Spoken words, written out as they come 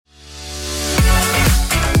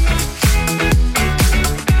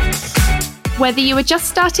Whether you are just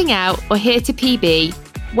starting out or here to PB,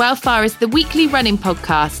 Wellfar is the weekly running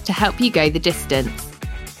podcast to help you go the distance.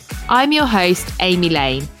 I'm your host, Amy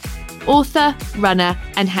Lane, author, runner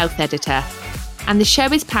and health editor, and the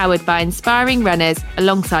show is powered by inspiring runners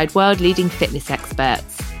alongside world-leading fitness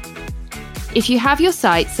experts. If you have your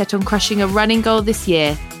sights set on crushing a running goal this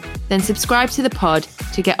year, then subscribe to the pod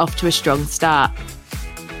to get off to a strong start.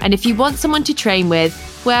 And if you want someone to train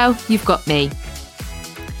with, well, you've got me.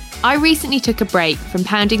 I recently took a break from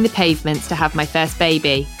pounding the pavements to have my first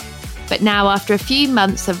baby, but now after a few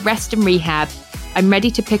months of rest and rehab, I'm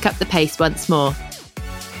ready to pick up the pace once more.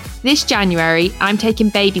 This January, I'm taking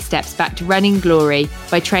baby steps back to running glory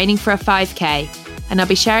by training for a 5K, and I'll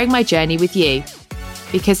be sharing my journey with you.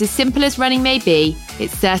 Because as simple as running may be,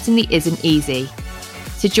 it certainly isn't easy.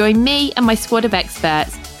 So join me and my squad of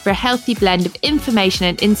experts for a healthy blend of information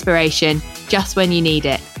and inspiration just when you need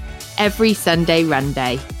it. Every Sunday Run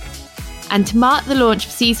Day. And to mark the launch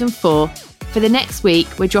of Season 4, for the next week,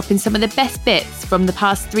 we're dropping some of the best bits from the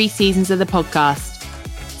past 3 seasons of the podcast.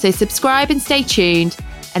 So subscribe and stay tuned,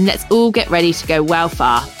 and let's all get ready to go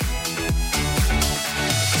Wellfar.